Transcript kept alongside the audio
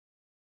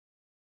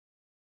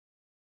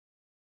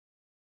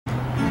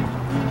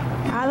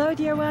Hello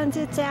dear ones,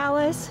 it's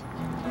Alice.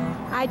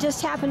 I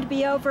just happened to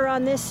be over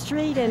on this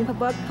street in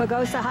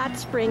Pagosa Hot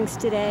Springs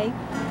today,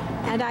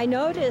 and I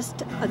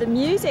noticed the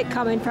music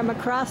coming from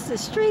across the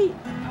street.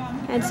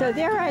 And so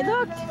there I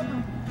looked.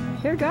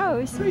 Here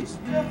goes.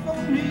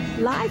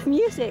 Live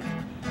music.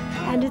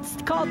 And it's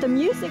called the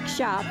Music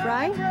Shop,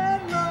 right?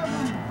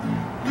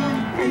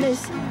 And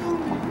this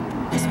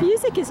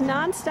music is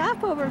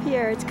non-stop over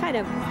here. It's kind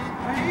of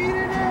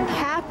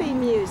happy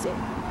music.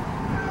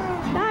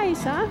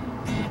 Nice, huh?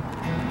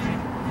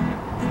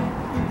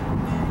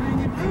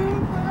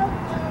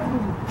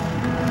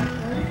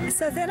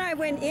 So then I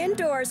went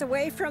indoors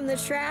away from the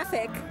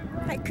traffic.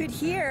 I could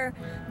hear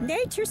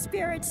nature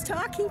spirits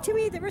talking to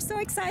me. They were so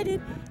excited.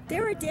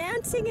 They were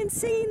dancing and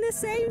singing the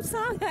same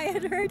song I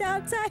had heard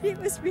outside. It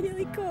was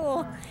really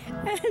cool.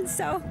 And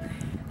so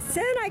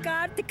then I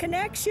got the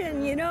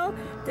connection, you know.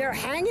 They're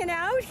hanging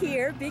out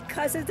here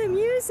because of the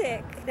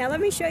music. Now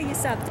let me show you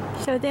something.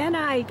 So then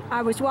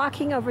I was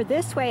walking over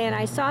this way and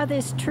I saw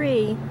this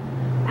tree,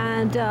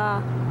 and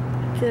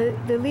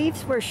the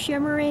leaves were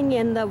shimmering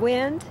in the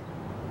wind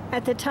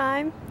at the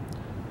time,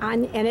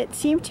 and it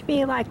seemed to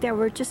me like there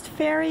were just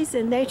fairies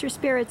and nature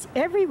spirits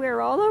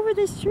everywhere, all over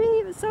this tree.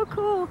 It was so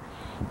cool.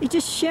 It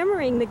just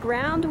shimmering. The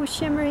ground was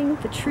shimmering,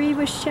 the tree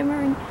was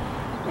shimmering,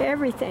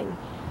 everything.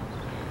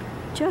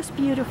 Just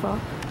beautiful.